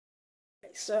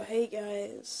So hey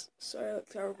guys, sorry I look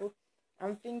terrible.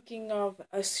 I'm thinking of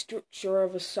a structure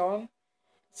of a song,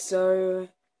 so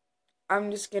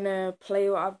I'm just gonna play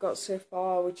what I've got so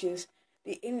far, which is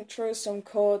the intro, some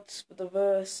chords for the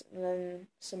verse, and then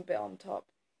some bit on top.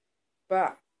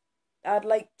 But I'd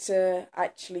like to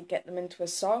actually get them into a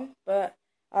song, but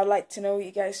I'd like to know what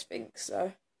you guys think,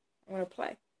 so I'm gonna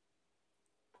play.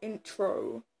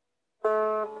 Intro.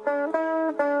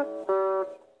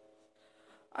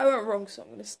 I went wrong, so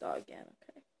I'm gonna start again,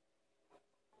 okay?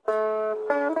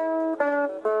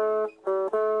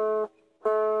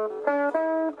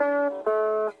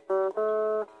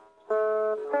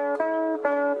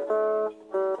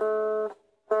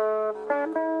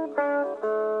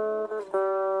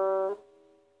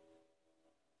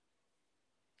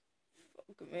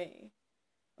 Fuck me.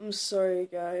 I'm sorry,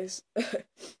 guys.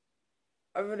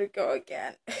 I'm gonna go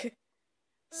again.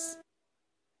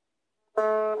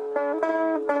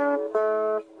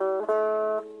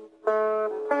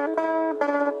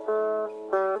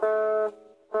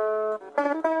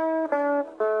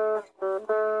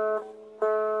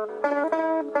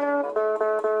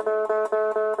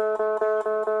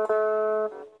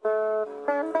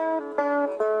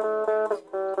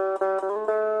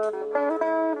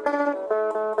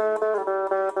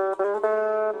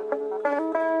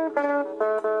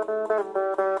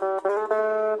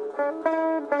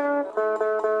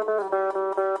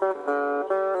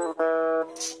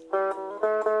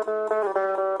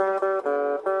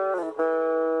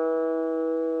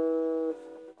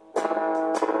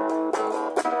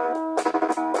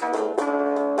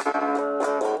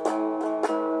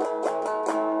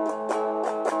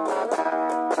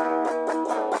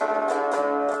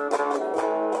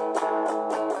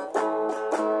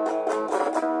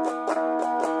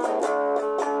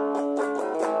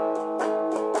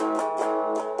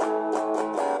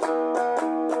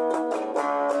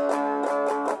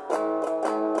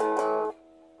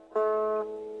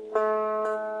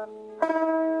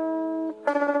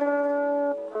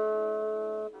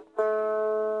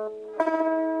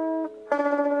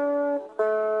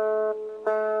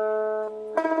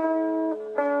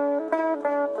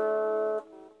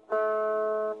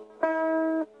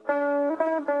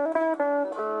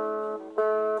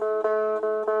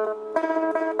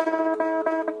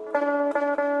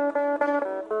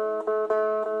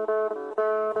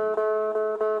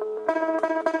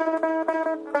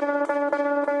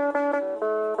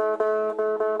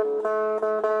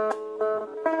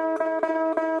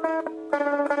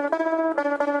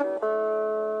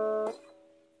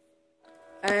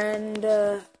 And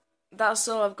that's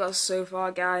all I've got so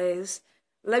far, guys.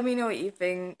 Let me know what you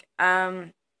think.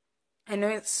 I know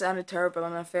it sounded terrible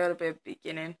and I failed a bit at the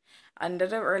beginning, and I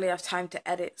don't really have time to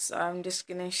edit, so I'm just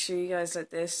gonna show you guys like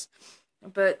this.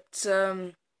 But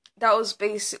that was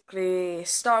basically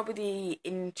start with the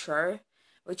intro,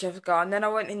 which I've got, and then I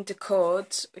went into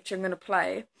chords, which I'm gonna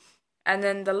play, and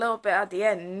then the little bit at the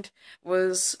end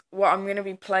was what I'm gonna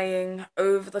be playing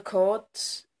over the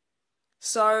chords.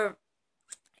 So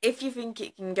if you think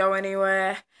it can go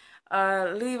anywhere,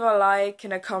 leave a like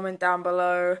and a comment down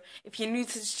below. If you're new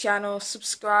to this channel,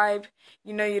 subscribe.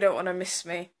 You know you don't want to miss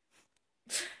me.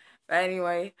 But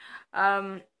anyway,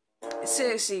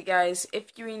 seriously guys,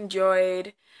 if you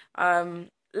enjoyed,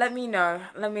 let me know.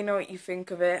 Let me know what you think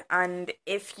of it. And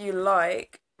if you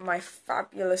like my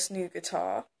fabulous new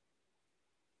guitar,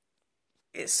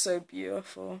 it's so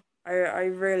beautiful. I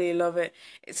really love it.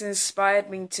 It's inspired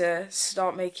me to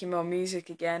start making more music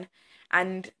again,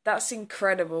 and that's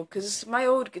incredible because my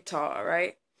old guitar,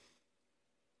 right,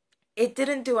 it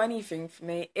didn't do anything for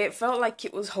me. It felt like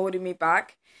it was holding me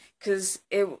back because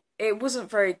it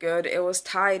wasn't very good. It was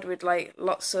tied with like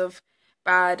lots of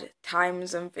bad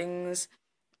times and things,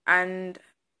 and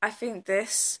I think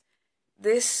this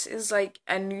is like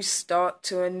a new start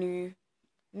to a new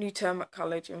term at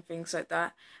college and things like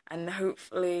that, and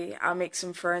hopefully I'll make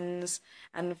some friends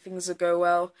and things will go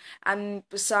well. And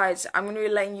besides, I'm going to be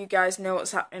letting you guys know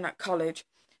what's happening at college,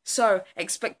 so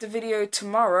expect a video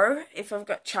tomorrow if I've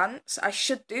got chance. I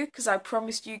should do, because I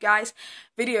promised you guys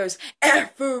videos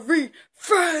every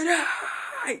Friday.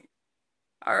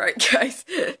 Alright guys,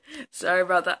 sorry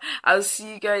about that. I'll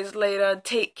see you guys later.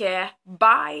 Take care.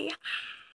 Bye.